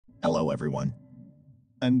Hello, everyone,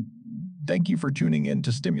 and thank you for tuning in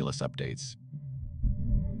to Stimulus Updates,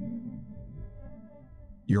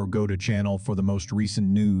 your go-to channel for the most recent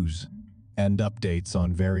news and updates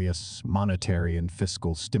on various monetary and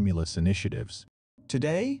fiscal stimulus initiatives.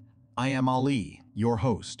 Today, I am Ali, your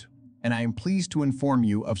host, and I am pleased to inform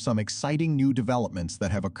you of some exciting new developments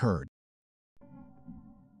that have occurred.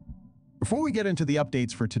 Before we get into the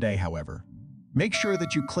updates for today, however, make sure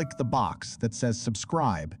that you click the box that says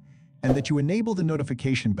subscribe and that you enable the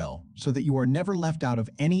notification bell so that you are never left out of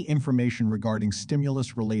any information regarding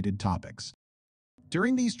stimulus-related topics.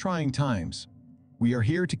 During these trying times, we are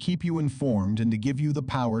here to keep you informed and to give you the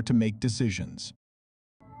power to make decisions.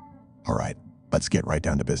 All right, let's get right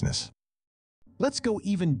down to business. Let's go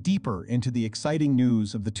even deeper into the exciting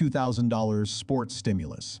news of the $2,000 sports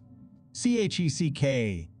stimulus,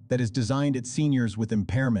 CHECK, that is designed at seniors with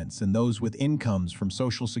impairments and those with incomes from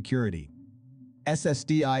Social Security,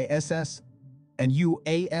 SSDI SS, and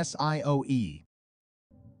UASIOE.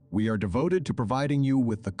 We are devoted to providing you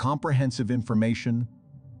with the comprehensive information,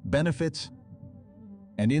 benefits,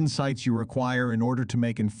 and insights you require in order to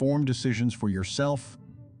make informed decisions for yourself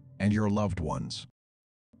and your loved ones.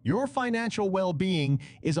 Your financial well-being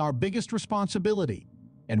is our biggest responsibility,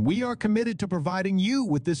 and we are committed to providing you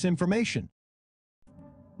with this information.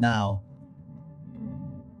 Now,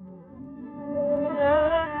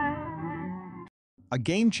 a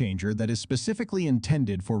game changer that is specifically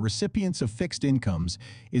intended for recipients of fixed incomes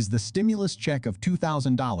is the stimulus check of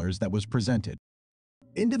 $2,000 that was presented.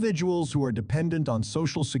 Individuals who are dependent on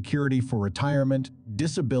Social Security for retirement,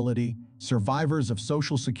 disability, survivors of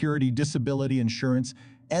Social Security disability insurance,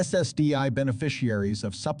 SSDI beneficiaries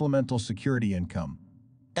of supplemental security income,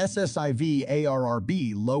 SSI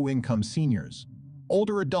ARRB low-income seniors,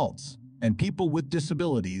 older adults, and people with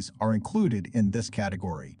disabilities are included in this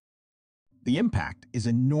category. The impact is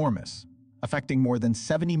enormous, affecting more than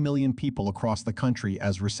 70 million people across the country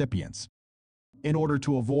as recipients. In order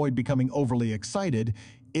to avoid becoming overly excited,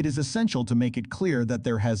 it is essential to make it clear that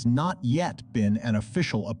there has not yet been an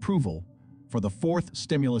official approval for the fourth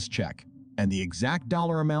stimulus check, and the exact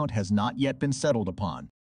dollar amount has not yet been settled upon.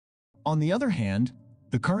 On the other hand,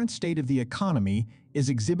 the current state of the economy is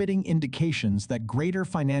exhibiting indications that greater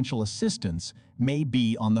financial assistance may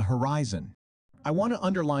be on the horizon. I want to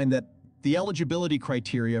underline that the eligibility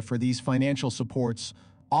criteria for these financial supports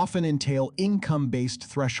often entail income-based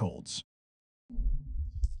thresholds.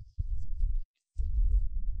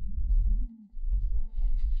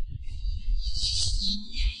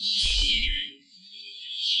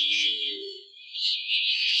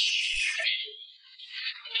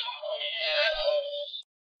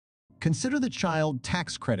 Consider the child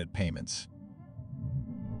tax credit payments,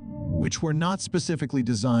 which were not specifically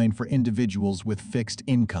designed for individuals with fixed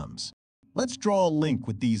incomes. Let's draw a link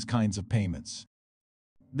with these kinds of payments.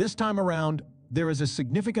 This time around, there is a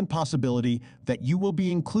significant possibility that you will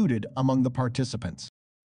be included among the participants.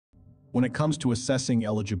 When it comes to assessing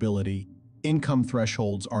eligibility, income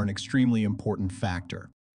thresholds are an extremely important factor.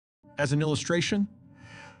 As an illustration,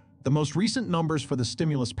 the most recent numbers for the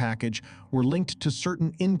stimulus package were linked to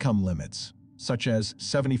certain income limits, such as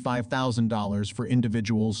 $75,000 for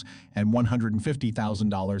individuals and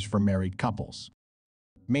 $150,000 for married couples.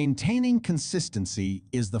 Maintaining consistency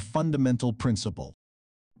is the fundamental principle.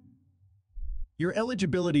 Your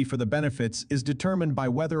eligibility for the benefits is determined by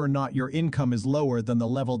whether or not your income is lower than the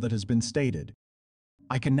level that has been stated.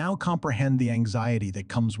 I can now comprehend the anxiety that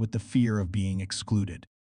comes with the fear of being excluded.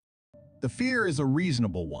 The fear is a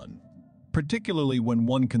reasonable one, particularly when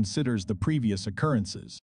one considers the previous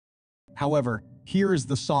occurrences. However, here is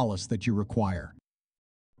the solace that you require.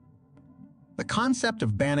 The concept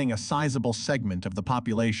of banning a sizable segment of the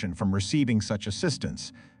population from receiving such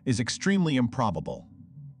assistance is extremely improbable,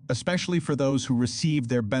 especially for those who receive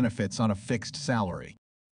their benefits on a fixed salary.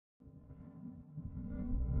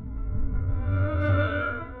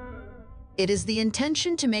 It is the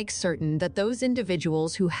intention to make certain that those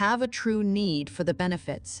individuals who have a true need for the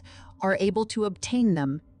benefits are able to obtain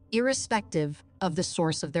them, irrespective of the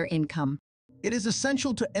source of their income. It is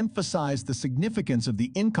essential to emphasize the significance of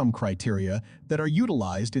the income criteria that are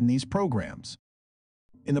utilized in these programs.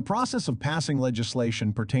 In the process of passing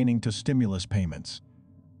legislation pertaining to stimulus payments,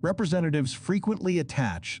 representatives frequently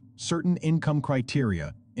attach certain income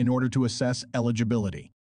criteria in order to assess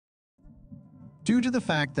eligibility. Due to the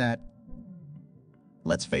fact that,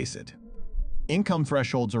 let's face it, income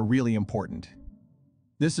thresholds are really important.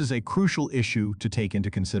 This is a crucial issue to take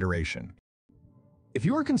into consideration. If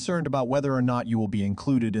you are concerned about whether or not you will be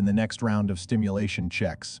included in the next round of stimulation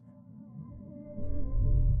checks,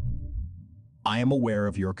 I am aware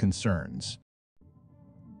of your concerns.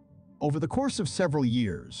 Over the course of several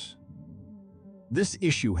years, this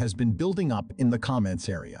issue has been building up in the comments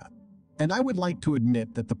area, and I would like to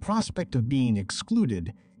admit that the prospect of being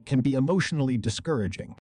excluded can be emotionally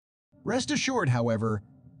discouraging. Rest assured, however,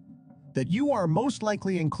 that you are most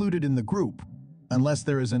likely included in the group unless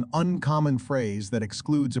there is an uncommon phrase that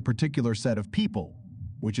excludes a particular set of people,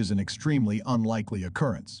 which is an extremely unlikely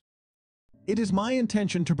occurrence. It is my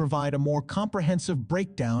intention to provide a more comprehensive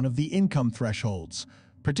breakdown of the income thresholds,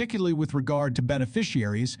 particularly with regard to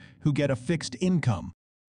beneficiaries who get a fixed income.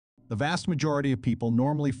 The vast majority of people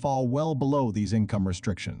normally fall well below these income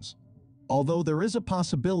restrictions, although there is a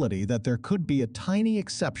possibility that there could be a tiny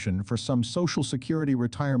exception for some Social Security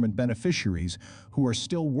retirement beneficiaries who are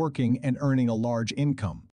still working and earning a large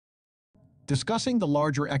income. Discussing the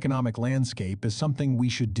larger economic landscape is something we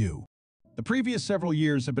should do. The previous several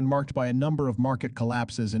years have been marked by a number of market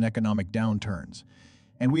collapses and economic downturns,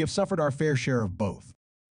 and we have suffered our fair share of both.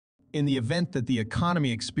 In the event that the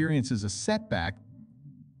economy experiences a setback,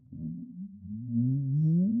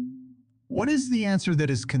 what is the answer that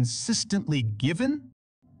is consistently given?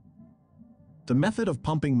 The method of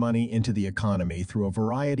pumping money into the economy through a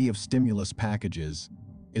variety of stimulus packages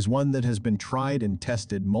is one that has been tried and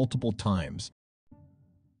tested multiple times.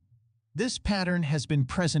 This pattern has been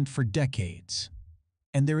present for decades,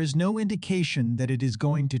 and there is no indication that it is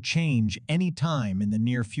going to change any time in the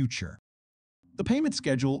near future. The payment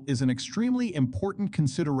schedule is an extremely important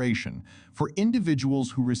consideration for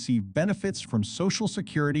individuals who receive benefits from Social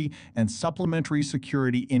Security and supplementary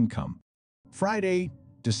security income. Friday,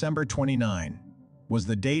 December 29, was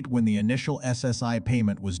the date when the initial SSI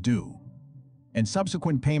payment was due, and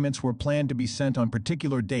subsequent payments were planned to be sent on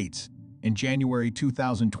particular dates in January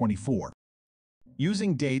 2024.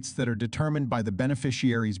 Using dates that are determined by the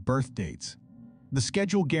beneficiaries' birth dates, the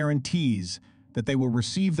schedule guarantees that they will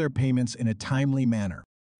receive their payments in a timely manner.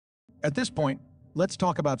 At this point, let's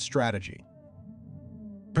talk about strategy,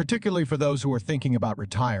 particularly for those who are thinking about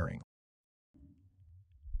retiring.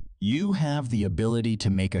 You have the ability to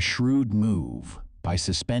make a shrewd move by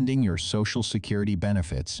suspending your Social Security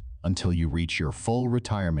benefits until you reach your full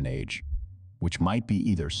retirement age, which might be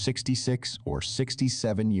either 66 or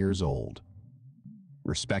 67 years old,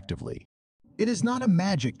 respectively. It is not a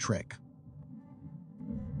magic trick.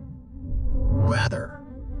 Rather,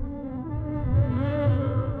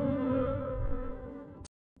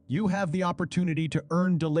 you have the opportunity to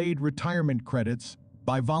earn delayed retirement credits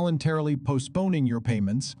by voluntarily postponing your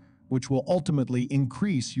payments, which will ultimately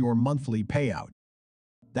increase your monthly payout.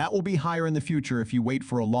 That will be higher in the future if you wait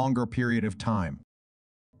for a longer period of time.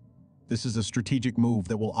 This is a strategic move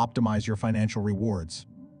that will optimize your financial rewards,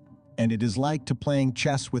 and it is like to playing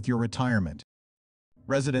chess with your retirement.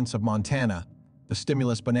 Residents of Montana, the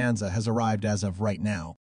stimulus bonanza has arrived as of right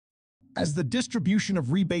now. As the distribution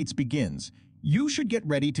of rebates begins, you should get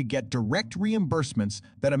ready to get direct reimbursements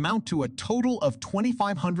that amount to a total of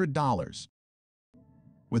 $2,500.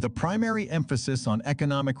 With a primary emphasis on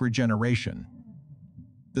economic regeneration,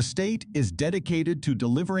 the state is dedicated to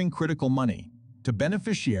delivering critical money to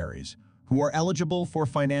beneficiaries who are eligible for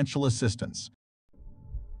financial assistance.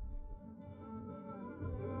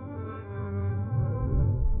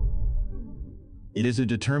 It is a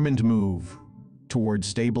determined move toward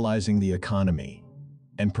stabilizing the economy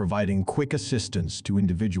and providing quick assistance to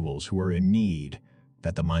individuals who are in need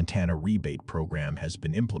that the Montana rebate program has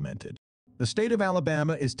been implemented. The state of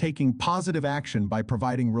Alabama is taking positive action by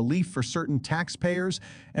providing relief for certain taxpayers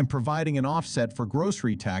and providing an offset for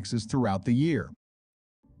grocery taxes throughout the year.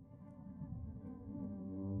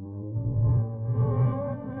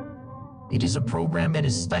 It is a program that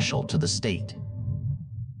is special to the state,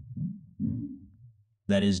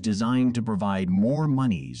 that is designed to provide more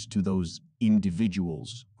monies to those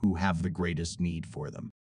individuals who have the greatest need for them.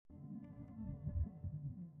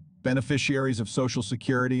 Beneficiaries of Social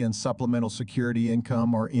Security and supplemental security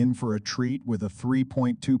income are in for a treat with a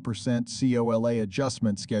 3.2% COLA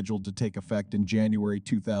adjustment scheduled to take effect in January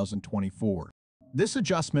 2024. This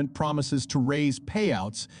adjustment promises to raise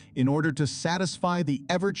payouts in order to satisfy the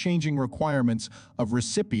ever-changing requirements of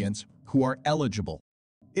recipients who are eligible.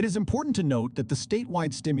 It is important to note that the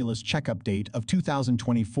statewide stimulus checkup date of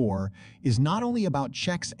 2024 is not only about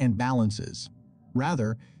checks and balances.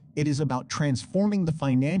 Rather, it is about transforming the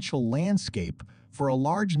financial landscape for a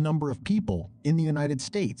large number of people in the United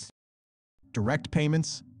States. Direct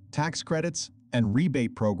payments, tax credits, and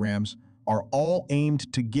rebate programs are all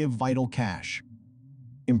aimed to give vital cash,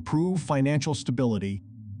 improve financial stability,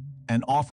 and offer